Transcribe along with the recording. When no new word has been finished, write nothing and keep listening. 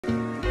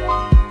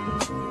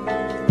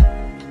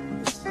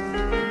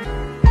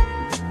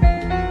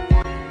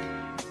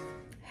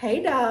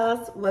Hey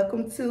dolls,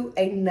 welcome to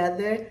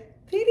another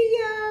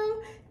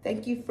video.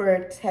 Thank you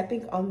for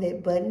tapping on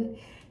that button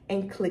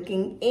and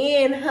clicking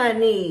in,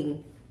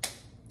 honey.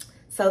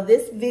 So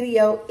this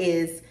video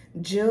is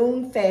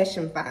June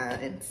fashion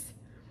finds.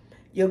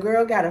 Your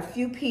girl got a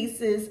few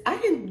pieces. I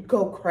didn't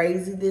go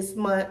crazy this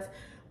month,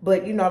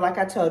 but you know, like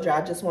I told you,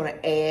 I just want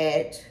to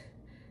add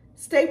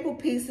staple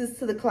pieces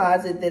to the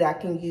closet that I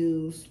can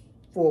use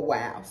for a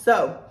while.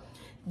 So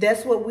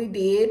that's what we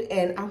did,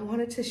 and I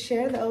wanted to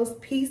share those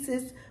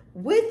pieces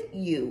with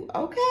you,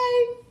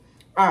 okay?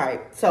 All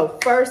right, so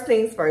first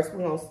things first,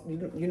 we're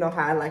gonna, you know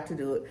how I like to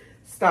do it.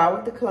 Start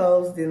with the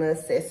clothes, then the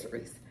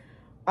accessories.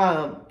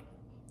 So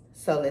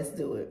let's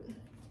do it.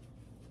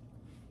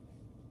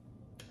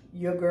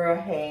 Your girl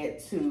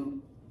had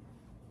to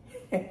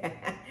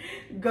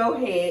go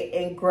ahead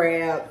and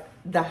grab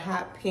the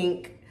hot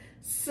pink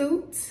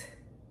suit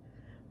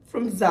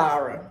from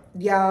Zara.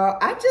 Y'all,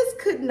 I just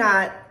could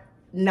not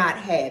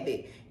have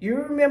it. You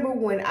remember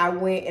when I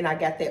went and I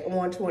got that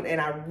orange one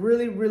and I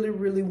really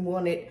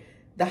wanted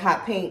the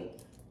hot pink?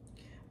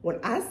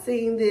 When I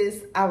seen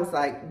this, I was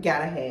like,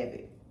 gotta have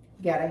it.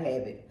 Gotta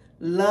have it.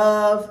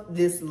 Love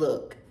this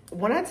look.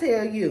 When I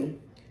tell you,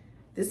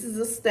 this is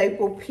a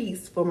staple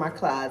piece for my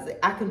closet.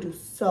 I can do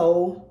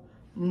so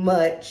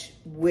much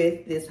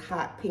with this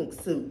hot pink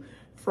suit.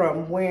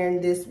 From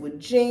wearing this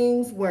with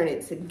jeans, wearing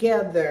it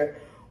together,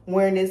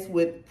 wearing this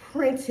with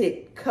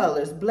printed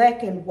colors,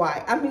 black and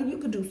white. I mean, you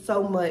could do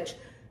so much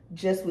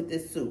just with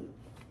this suit.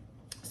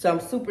 So I'm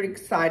super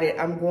excited.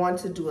 I'm going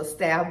to do a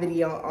style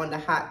video on the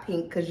hot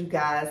pink because you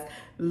guys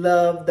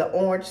love the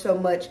orange so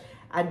much.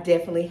 I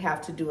definitely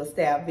have to do a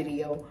style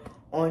video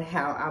on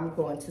how I'm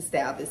going to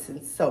style this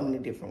in so many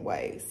different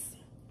ways.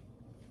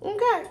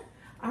 Okay.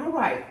 All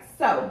right.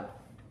 So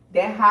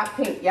that hot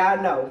pink,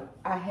 y'all know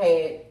I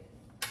had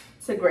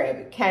to grab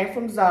it. Came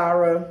from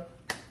Zara.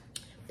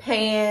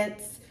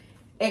 Pants,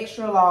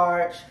 extra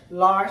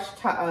large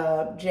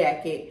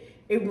jacket.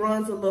 It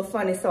runs a little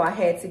funny, so I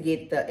had to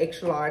get the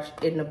extra large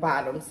in the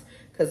bottoms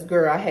because,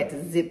 girl, I had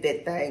to zip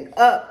that thing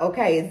up.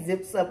 Okay, it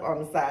zips up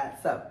on the side.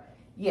 So,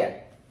 yeah,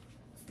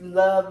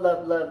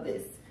 love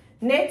this.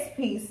 Next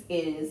piece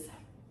is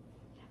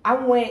I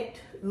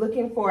went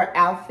looking for an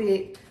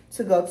outfit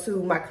to go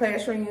to my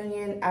class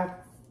reunion. I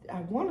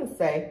want to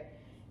say,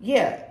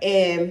 yeah,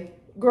 and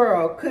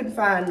girl, couldn't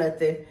find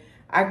nothing.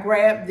 I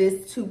grabbed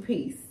this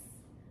two-piece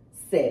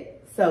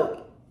set.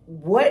 So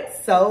what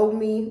sold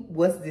me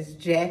was this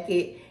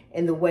jacket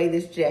and the way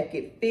this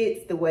jacket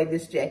fits, the way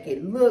this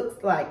jacket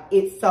looks, like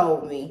it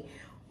sold me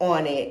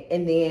on it.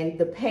 And then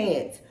the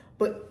pants.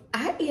 But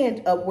I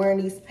end up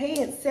wearing these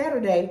pants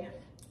Saturday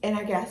and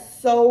I got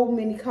so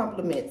many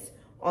compliments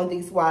on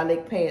these wide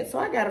leg pants. So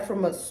I got it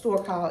from a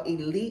store called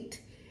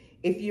Elite.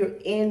 If you're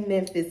in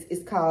Memphis,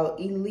 it's called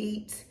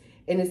Elite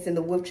and it's in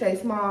the Wolf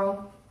Chase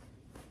Mall.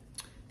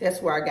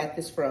 That's where I got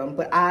this from.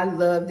 But I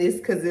love this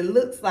because it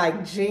looks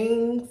like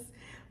jeans,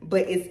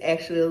 but it's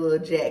actually a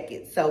little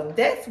jacket. So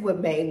that's what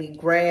made me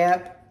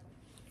grab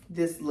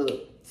this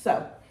look.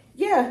 So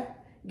yeah,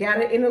 got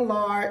it in a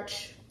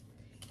large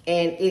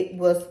and it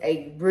was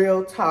a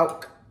real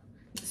talk,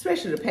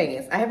 especially the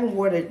pants. I haven't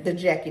worn the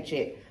jacket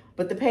yet,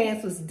 but the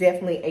pants was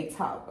definitely a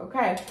talk,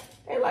 okay?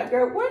 They like,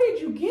 girl, where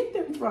did you get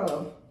them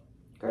from?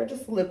 Girl,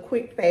 just a little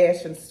quick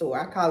fashion store.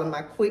 I call them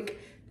my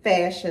quick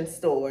fashion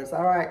stores,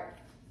 all right?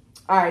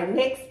 All right,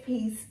 next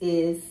piece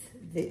is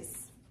this.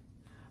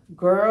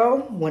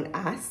 Girl, when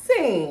I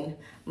seen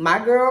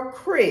my girl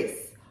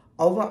Chris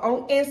over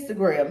on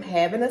Instagram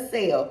having a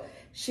sale,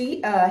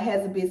 she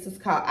has a business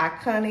called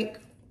Iconic.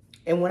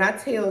 And when I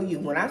tell you,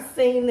 when I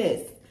seen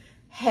this,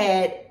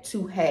 had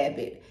to have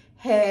it.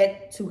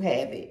 Had to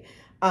have it.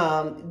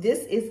 This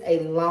is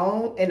a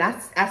long, and I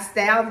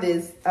styled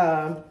this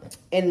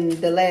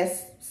in the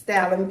last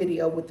styling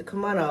video with the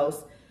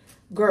kimonos.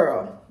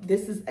 Girl,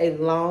 this is a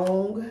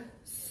long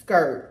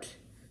skirt,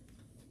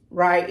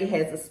 right? It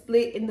has a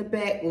split in the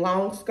back,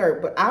 long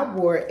skirt, but I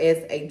wore it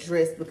as a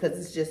dress because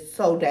it's just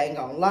so dang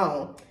on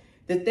long.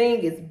 The thing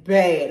is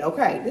bad,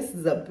 okay? This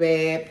is a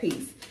bad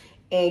piece,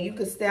 and you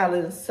can style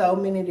it in so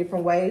many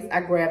different ways.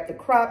 I grabbed the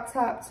crop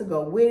top to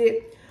go with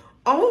it.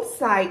 On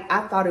site,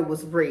 I thought it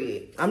was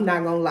red. I'm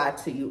not gonna lie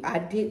to you. I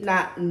did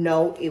not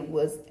know it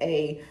was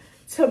a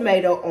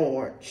tomato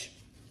orange.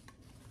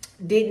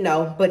 Didn't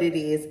know, but it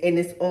is, and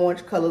this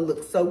orange color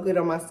looks so good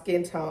on my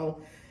skin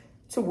tone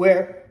to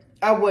where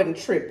I wasn't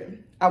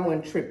tripping.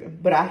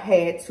 But I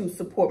had to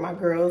support my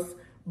girl's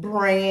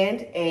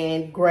brand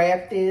and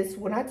grab this.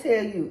 When I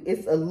tell you,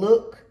 it's a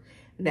look.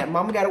 Now,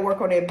 mama got to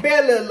work on that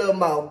belly a little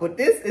more, but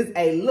this is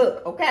a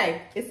look,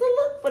 okay? It's a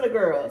look for the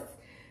girls.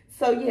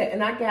 So, yeah,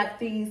 and I got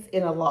these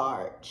in a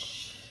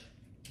large.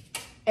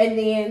 And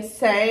then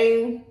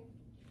same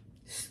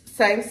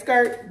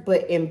skirt,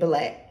 but in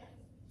black.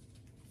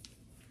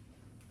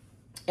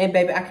 And,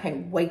 baby, I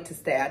can't wait to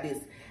style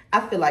this. I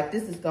feel like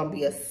this is going to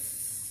be a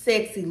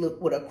sexy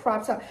look with a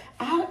crop top.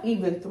 I'll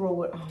even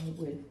throw it on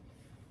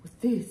with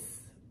this.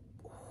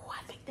 Oh,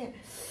 I think that,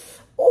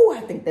 Oh,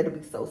 I think that'll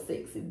be so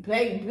sexy,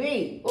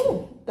 baby.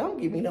 Oh, don't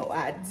give me no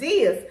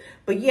ideas.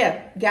 But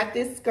yeah, got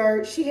this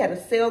skirt. She had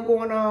a sale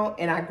going on,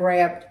 and I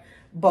grabbed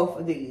both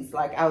of these.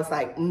 Like, I was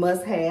like,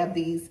 must have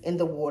these in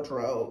the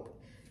wardrobe.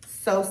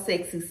 So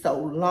sexy, so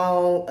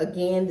long.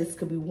 Again, this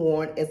could be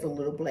worn as a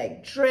little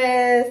black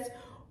dress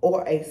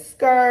or a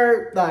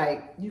skirt.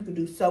 Like, you could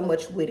do so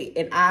much with it.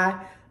 And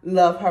I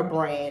love her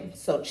brand.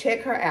 So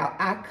check her out,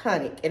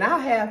 Iconic. And I'll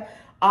have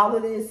all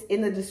of this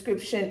in the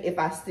description if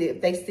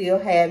they still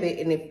have it,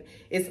 and if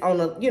it's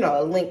on a, you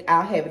know, a link,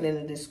 I'll have it in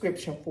the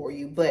description for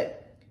you.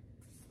 But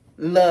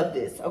love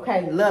this,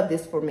 okay? Love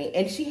this for me.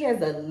 And she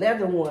has a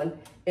leather one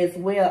as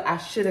well. I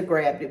should have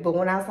grabbed it, but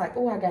when I was like,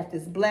 oh, I got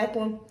this black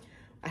one,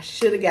 I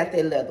should have got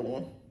that leather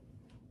one.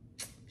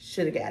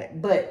 Should have got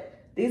it.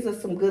 But these are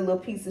some good little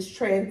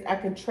pieces. I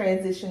can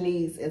transition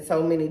these in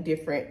so many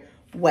different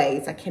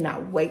ways. I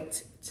cannot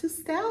wait to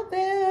style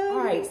them. All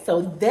right,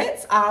 so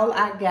that's all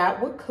I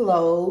got with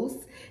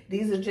clothes.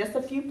 These are just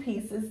a few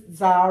pieces.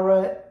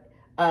 Zara,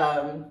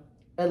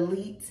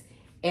 Elite,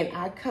 and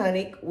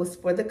Iconic was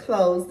for the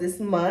clothes this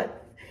month.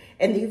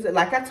 And these are,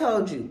 like I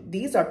told you,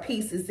 these are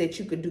pieces that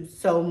you could do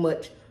so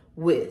much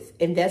with.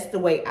 And that's the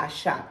way I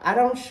shop. I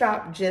don't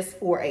shop just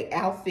for an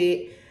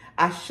outfit.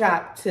 I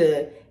shop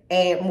to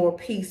add more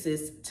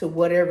pieces to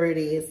whatever it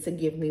is to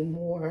give me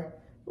more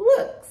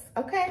looks,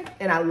 okay?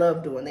 And I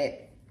love doing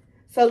that.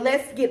 So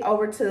let's get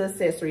over to the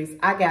accessories.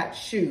 I got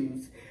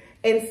shoes.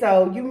 And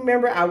so you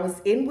remember I was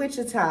in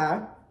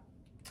Wichita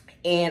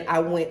and I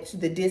went to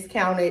the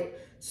discounted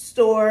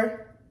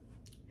store,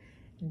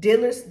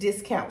 Dillard's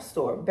discount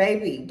store.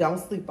 Baby, don't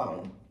sleep on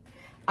them.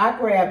 I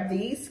grabbed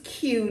these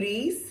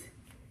cuties,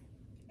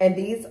 and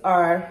these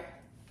are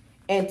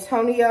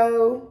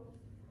Antonio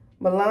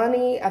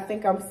Milani. I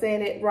think I'm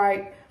saying it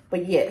right,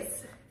 but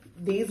yes,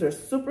 these are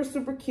super,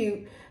 super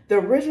cute. The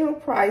original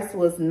price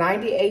was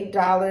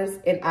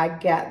 $98, and I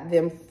got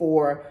them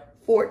for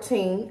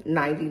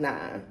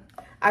 $14.99.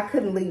 I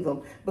couldn't leave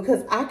them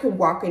because I can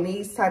walk in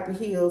these type of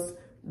heels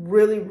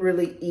really,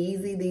 really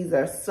easy. These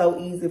are so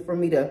easy for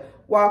me to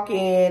walk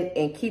in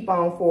and keep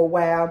on for a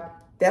while.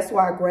 That's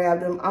why I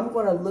grabbed them. I'm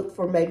going to look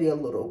for maybe a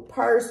little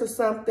purse or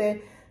something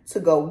to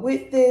go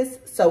with this.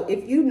 So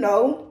if you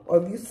know,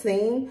 or if you've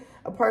seen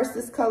a purse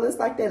this color, it's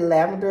like that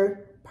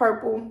lavender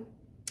purple,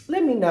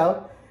 let me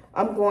know.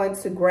 I'm going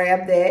to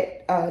grab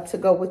that to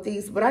go with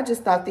these. But I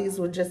just thought these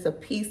were just a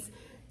piece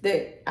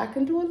that I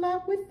can do a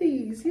lot with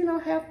these. You know,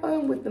 have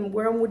fun with them.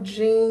 Wear them with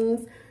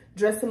jeans.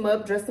 Dress them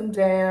up, dress them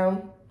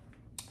down.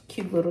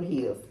 Cute little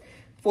heels.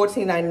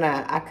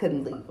 $14.99. I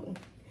couldn't leave them.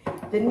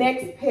 The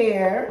next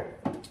pair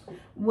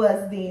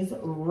was these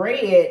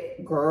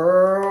red.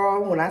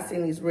 Girl, when I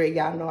seen these red,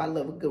 y'all know I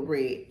love a good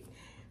red.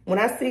 When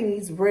I seen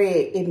these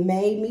red, it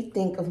made me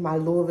think of my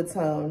Louis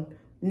Vuitton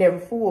Never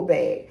Full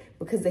bag,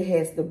 because it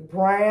has the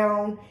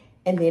brown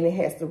and then it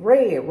has the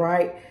red,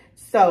 right?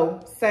 So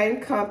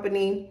same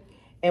company.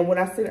 And when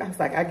I said it, I was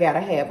like, I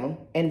gotta have them.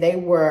 And they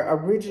were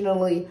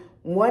originally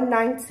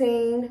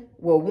 $119,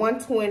 well,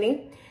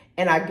 $120,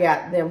 and I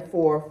got them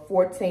for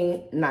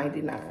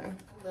 $14.99. I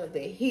love the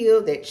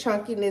heel, that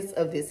chunkiness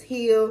of this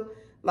heel.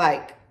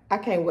 Like, I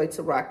can't wait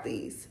to rock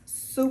these.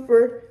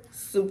 Super,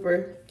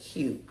 super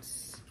cute.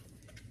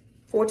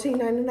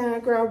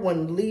 $14.99, girl. I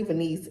wasn't leaving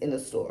these in the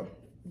store.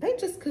 They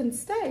just couldn't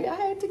stay. I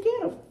had to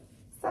get them.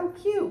 So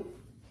cute.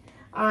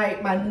 All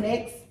right, my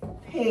next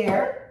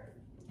pair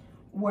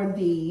were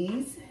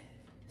these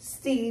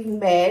Steve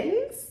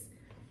Maddens.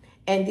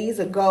 And these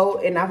are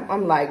gold. And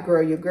I'm like,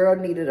 girl, your girl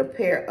needed a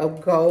pair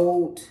of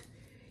gold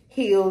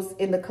heels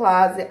in the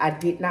closet. I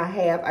did not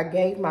have. I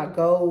gave my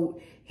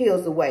gold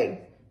heels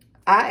away.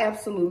 I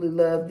absolutely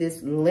love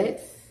this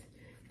length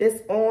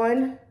that's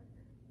on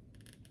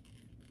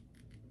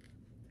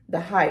the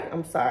height.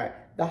 I'm sorry.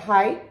 The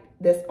height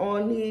that's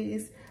on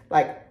these,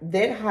 like,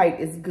 that height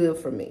is good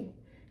for me.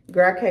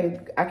 Girl,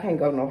 I can't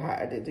go no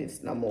higher than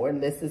this no more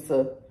unless it's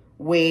a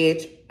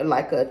wedge,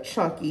 like a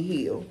chunky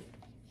heel.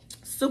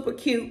 Super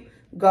cute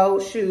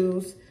gold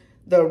shoes.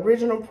 The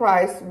original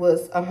price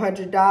was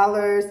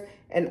 $100,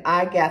 and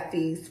I got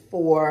these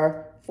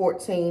for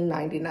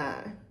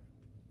 $14.99.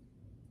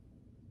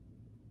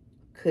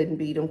 Couldn't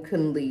beat them,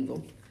 couldn't leave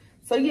them.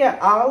 So yeah,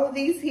 all of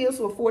these heels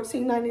were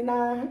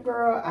 $14.99.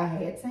 Girl, I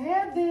had to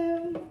have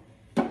them.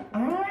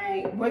 All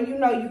right. Well, you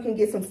know you can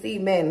get some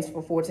Steve Maddens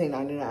for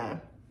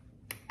 $14.99.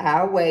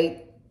 I'll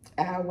wait.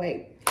 I'll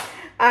wait.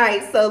 All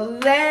right. So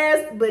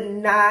last but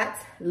not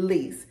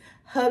least,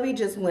 hubby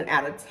just went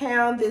out of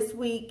town this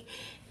week,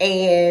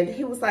 and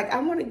he was like, I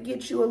want to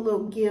get you a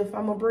little gift.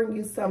 I'm going to bring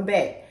you some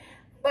back.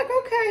 I'm like,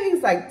 okay.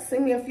 He's like,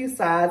 send me a few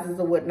sizes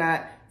or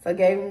whatnot. So I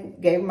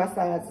gave him my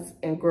sizes,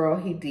 and girl,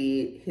 he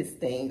did his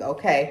thing,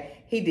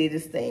 okay? He did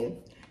his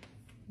thing.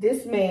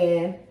 This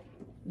man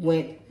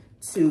went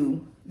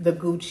to the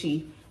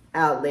Gucci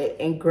outlet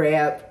and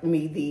grabbed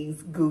me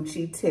these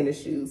Gucci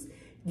tennis shoes.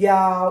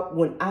 Y'all,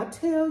 when I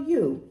tell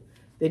you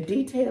the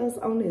details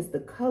on this, the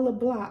color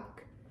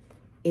block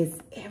is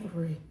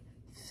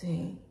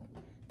everything.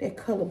 That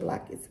color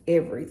block is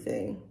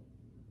everything.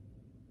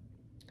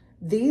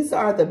 These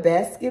are the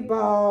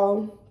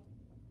basketball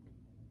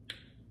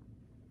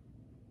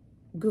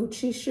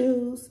Gucci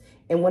shoes.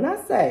 And when I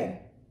say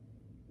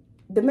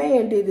the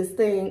man did his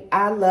thing,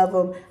 I love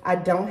them. I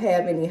don't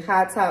have any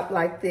high top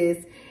like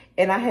this.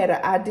 And I had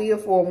an idea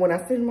for them when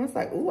I seen them. I was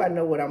like, ooh, I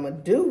know what I'm going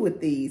to do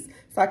with these.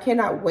 So I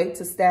cannot wait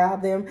to style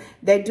them.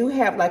 They do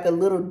have like a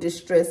little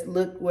distressed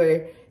look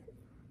where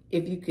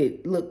if you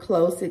could look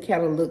close, it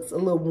kind of looks a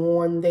little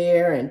worn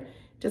there and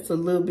just a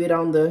little bit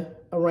on the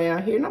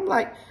around here. And I'm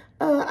like,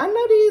 I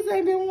know these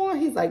ain't been worn.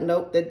 He's like,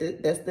 nope,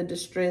 that's the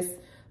distressed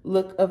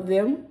look of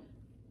them.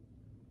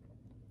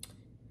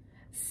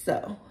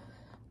 So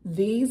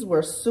these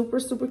were super,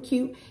 super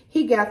cute.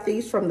 He got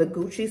these from the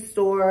Gucci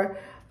store.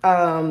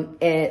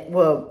 And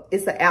well,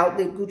 it's an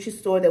outlet Gucci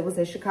store that was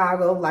in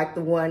Chicago, like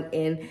the one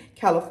in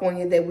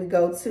California that we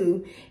go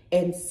to.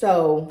 And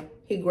so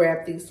he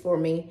grabbed these for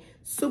me.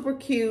 Super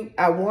cute.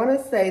 I want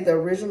to say the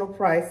original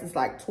price is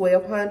like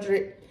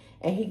 $1,200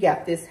 and he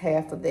got this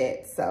half of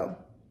that. So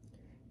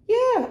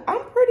yeah,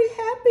 I'm pretty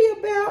happy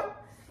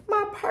about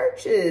my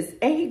purchase.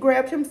 And he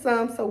grabbed him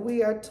some, so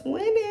we are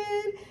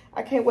twinning.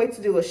 I can't wait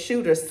to do a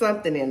shoot or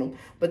something in them.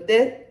 But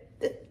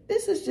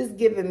this is just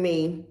giving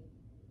me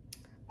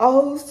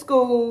old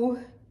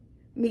school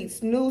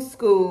meets new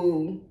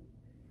school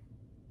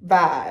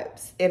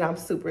vibes. And I'm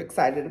super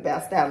excited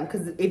about styling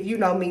because if you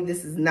know me,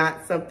 this is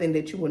not something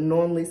that you would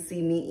normally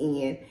see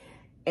me in.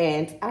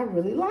 And I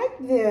really like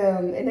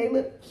them and they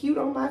look cute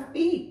on my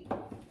feet.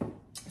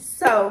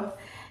 So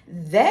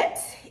that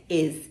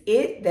is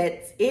it.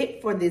 That's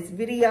it for this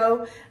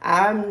video.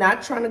 I'm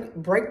not trying to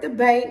break the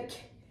bank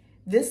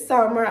this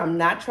summer. I'm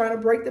not trying to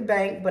break the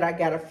bank, but I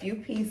got a few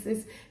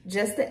pieces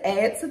just to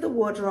add to the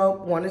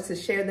wardrobe. Wanted to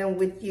share them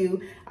with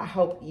you. I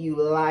hope you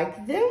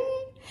like them.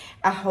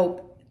 I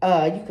hope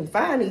you can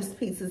find these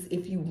pieces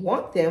if you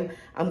want them.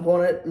 I'm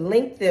going to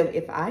link them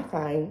if I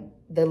find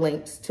the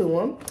links to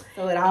them.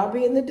 So it'll all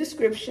be in the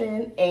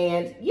description.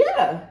 And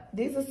yeah,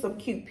 these are some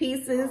cute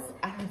pieces.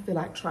 I don't feel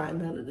like trying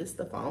none of this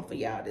stuff on for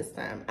y'all this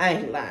time. I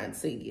ain't lying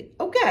to you.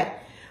 Okay.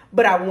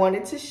 But I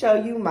wanted to show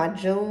you my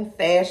June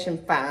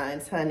fashion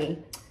finds, honey.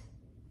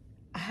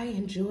 I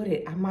enjoyed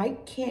it. I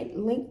can't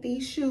link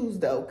these shoes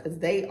though, because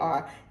they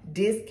are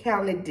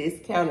discounted.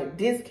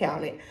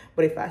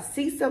 But if I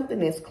see something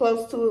that's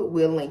close to it,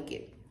 we'll link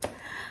it.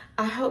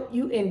 I hope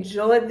you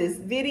enjoyed this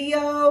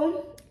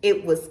video.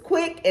 It was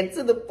quick and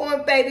to the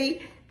point,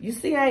 baby. You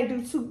see, I ain't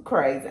do too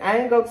crazy. I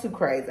ain't go too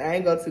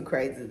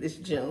crazy this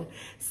June.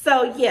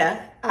 So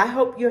yeah, I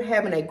hope you're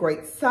having a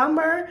great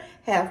summer.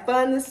 Have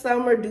fun this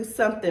summer. Do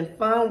something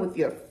fun with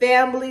your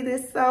family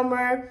this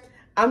summer.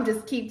 I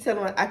keep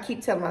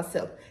telling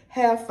myself,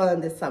 have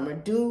fun this summer.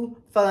 Do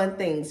fun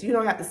things. You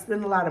don't have to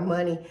spend a lot of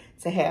money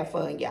to have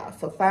fun, y'all.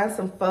 So find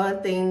some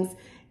fun things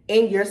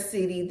in your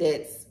city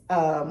that's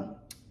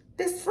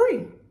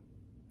free.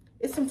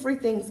 It's some free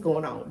things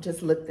going on.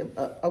 Just look them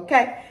up,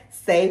 okay?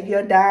 Save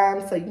your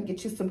dime so you can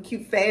get you some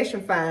cute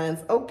fashion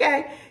finds,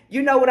 okay?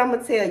 You know what I'm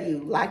going to tell you.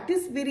 Like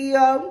this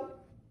video,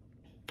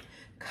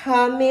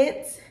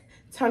 comment,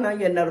 turn on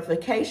your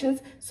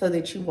notifications so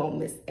that you won't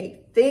miss a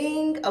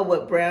thing of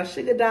what Brown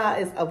Sugar Doll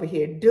is over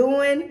here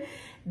doing.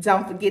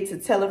 Don't forget to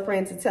tell a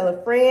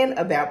friend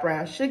about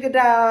Brown Sugar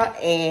Doll.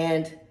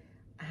 And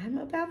I'm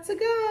about to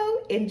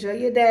go. Enjoy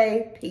your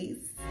day. Peace.